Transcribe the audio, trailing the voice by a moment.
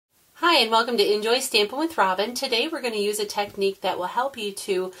Hi, and welcome to Enjoy Stampin' with Robin. Today we're going to use a technique that will help you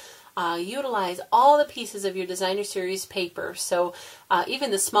to utilize all the pieces of your designer series paper. So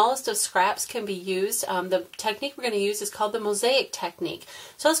even the smallest of scraps can be used. The technique we're going to use is called the Mosaic Technique.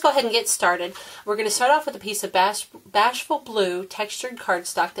 So let's go ahead and get started. We're going to start off with a piece of Bashful Blue textured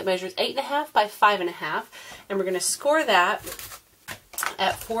cardstock that measures 8.5 by 5.5, and we're going to score that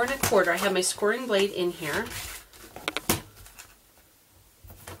at 4 1/4. I have my scoring blade in here.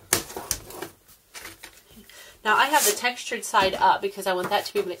 Now I have the textured side up because I want that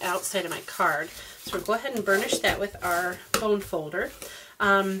to be on the outside of my card. So we'll go ahead and burnish that with our bone folder.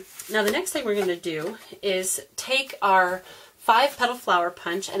 Now the next thing we're going to do is take our 5-petal flower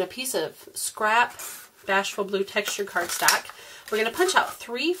punch and a piece of scrap Bashful Blue textured cardstock. We're going to punch out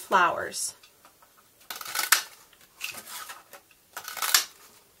 3 flowers.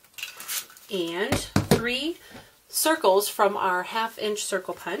 And 3 circles from our 1/2-inch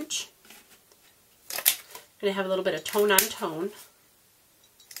circle punch. Going to have a little bit of tone on tone.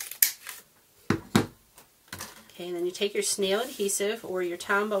 Okay, and then you take your snail adhesive or your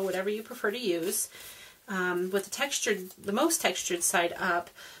Tombow, whatever you prefer to use, with the most textured side up.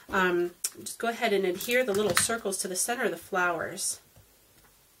 Just go ahead and adhere the little circles to the center of the flowers.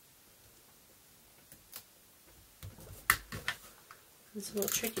 It's a little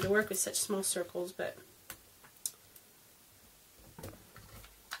tricky to work with such small circles, but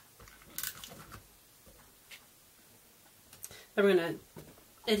then we're going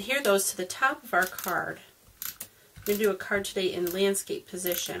to adhere those to the top of our card. I'm going to do a card today in landscape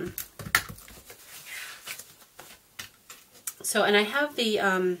position. So, and I have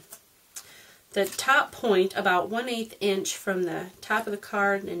the top point about 1/8 inch from the top of the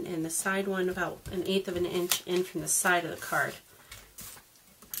card, and the side one about 1/8 of an inch in from the side of the card.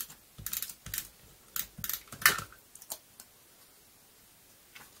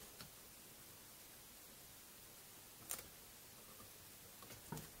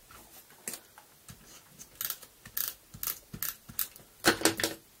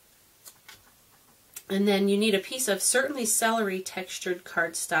 And then you need a piece of certainly celery textured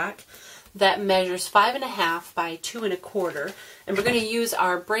cardstock that measures 5.5 by 2 1/4. And we're going to use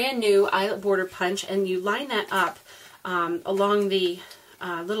our brand new eyelet border punch, and you line that up along the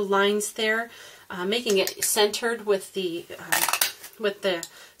little lines there, making it centered with the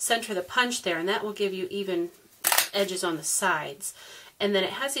center of the punch there, and that will give you even edges on the sides. And then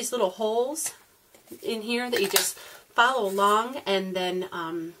it has these little holes in here that you just follow along, and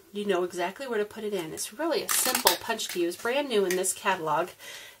then you know exactly where to put it in. It's really a simple punch to use, brand new in this catalog,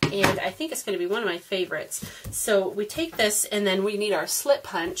 and I think it's going to be one of my favorites. So we take this, and then we need our slit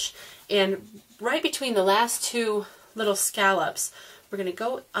punch, and right between the last 2 little scallops, we're going to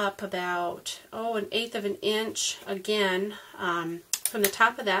go up about 1/8 of an inch again from the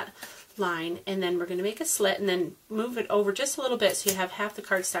top of that line, and then we're going to make a slit and then move it over just a little bit so you have half the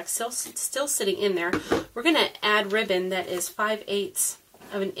cardstock still sitting in there. We're going to add ribbon that is 5/8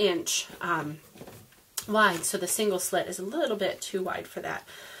 of an inch wide, so the single slit is a little bit too wide for that.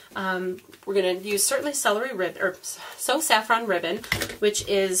 We're going to use certainly celery ribbon, or So Saffron ribbon, which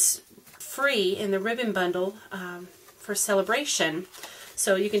is free in the ribbon bundle for celebration.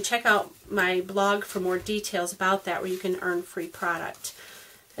 So you can check out my blog for more details about that, where you can earn free product.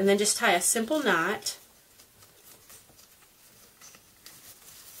 And then just tie a simple knot.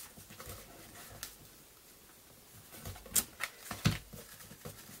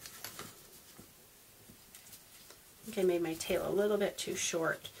 I think I made my tail a little bit too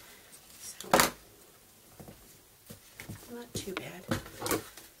short, so not too bad.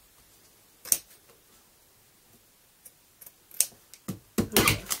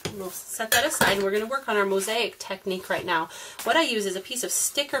 We'll set that aside. We're going to work on our Mosaic Technique right now. What I use is a piece of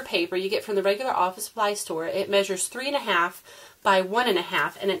sticker paper you get from the regular office supply store. It measures 3.5 by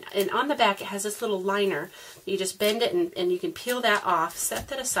 1.5, and on the back it has this little liner. You just bend it, and you can peel that off. Set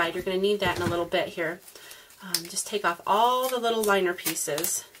that aside. You're going to need that in a little bit here. Just take off all the little liner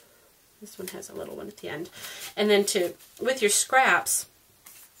pieces. This one has a little one at the end. And then with your scraps,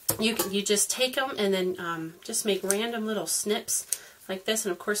 you just take them and then just make random little snips like this,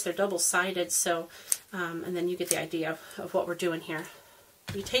 and of course they're double-sided, so and then you get the idea of what we're doing here.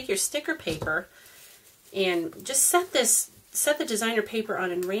 You take your sticker paper and just set the designer paper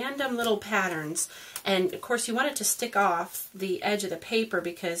on in random little patterns, and of course you want it to stick off the edge of the paper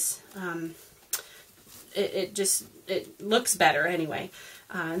because it looks better anyway,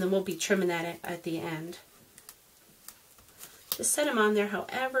 and then we'll be trimming that at the end. Just set them on there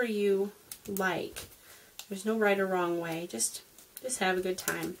however you like. There's no right or wrong way. Just have a good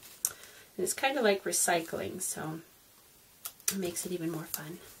time. And it's kind of like recycling, so it makes it even more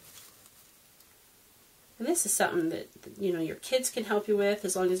fun. And this is something that, you know, your kids can help you with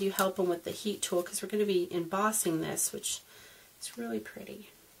as long as you help them with the heat tool, because we're going to be embossing this, which is really pretty.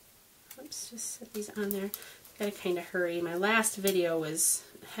 Oops, just set these on there. Got to kind of hurry. My last video was,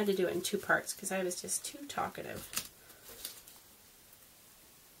 I had to do it in 2 parts because I was just too talkative.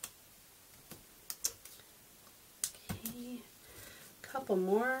 Okay, a couple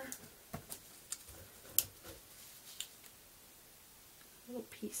more. Little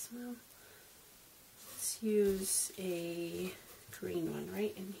piece. Well, let's use a green one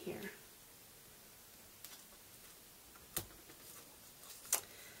right in here.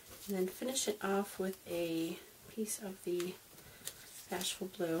 And then finish it off with a piece of the Bashful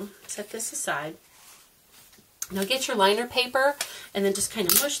Blue. Set this aside. Now get your liner paper and then just kind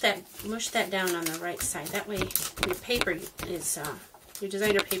of mush that down on the right side. That way your paper is, your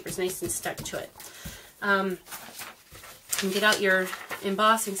designer paper is nice and stuck to it. And get out your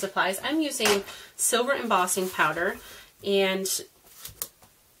embossing supplies. I'm using silver embossing powder, and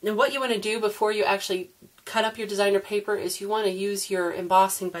now what you want to do before you actually cut up your designer paper is you want to use your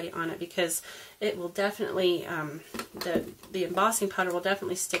embossing buddy on it, because it will definitely, the embossing powder will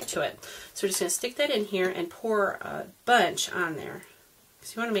definitely stick to it. So we're just going to stick that in here and pour a bunch on there.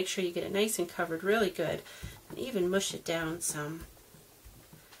 So you want to make sure you get it nice and covered really good, and even mush it down some.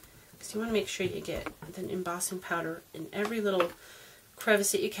 So you want to make sure you get the embossing powder in every little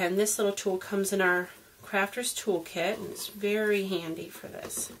crevice that you can. This little tool comes in our Crafter's Toolkit, and it's very handy for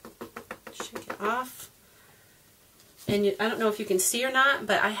this. Shake it off. And I don't know if you can see or not,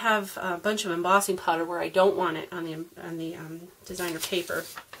 but I have a bunch of embossing powder where I don't want it on the designer paper.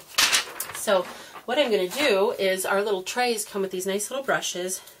 So what I'm going to do is, our little trays come with these nice little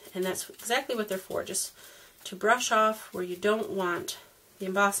brushes, and that's exactly what they're for, just to brush off where you don't want the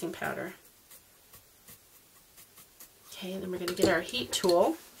embossing powder. Okay, and then we're going to get our heat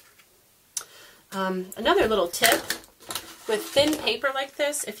tool. Another little tip, with thin paper like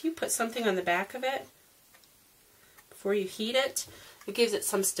this, if you put something on the back of it before you heat it, it gives it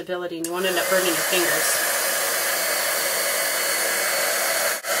some stability, and you won't end up burning your fingers.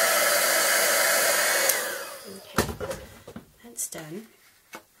 Okay, that's done.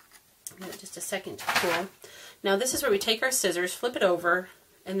 Give it just a second to cool. Now this is where we take our scissors, flip it over,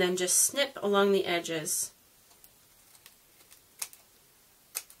 and then just snip along the edges.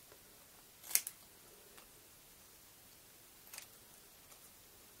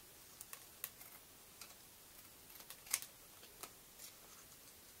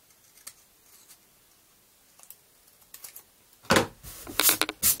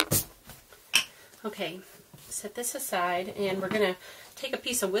 Okay, set this aside, and we're going to take a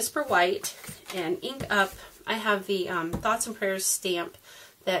piece of Whisper White and ink up. I have the Thoughts and Prayers stamp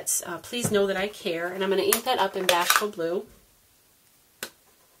that's Please Know That I Care, and I'm going to ink that up in Bashful Blue.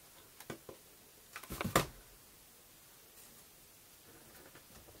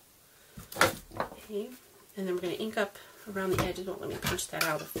 Okay, and then we're going to ink up around the edges. Don't let me punch that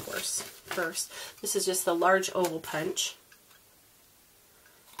out, of course, first. This is just the large oval punch.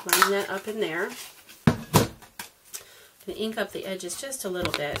 Line that up in there. I'm going to ink up the edges just a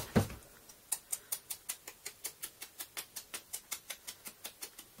little bit.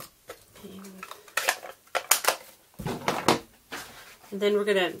 And then we're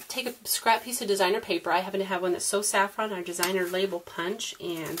going to take a scrap piece of designer paper. I happen to have one that's So Saffron, our designer label punch,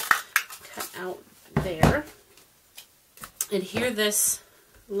 and cut out there. Adhere this,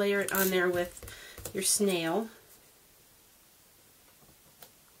 layer it on there with your snail.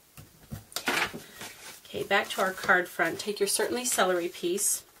 Okay, back to our card front. Take your Certainly Celery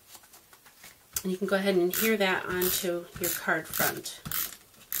piece, and you can go ahead and adhere that onto your card front.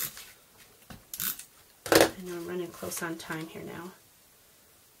 I know I'm running close on time here now.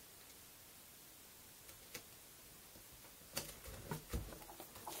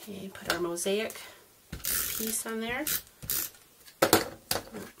 Okay, put our Mosaic piece on there. Put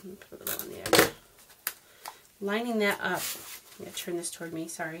a little on the edge. Lining that up. I'm going to turn this toward me,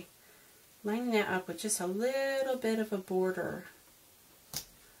 sorry. Lining that up with just a little bit of a border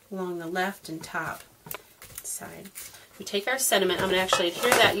along the left and top side. We take our sentiment. I'm going to actually adhere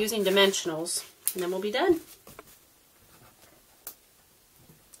that using dimensionals, and then we'll be done.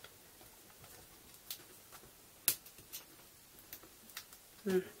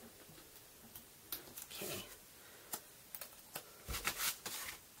 Okay.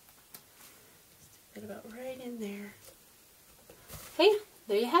 Stick that about right in there. Okay,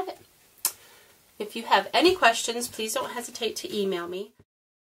 there you have it. If you have any questions, please don't hesitate to email me.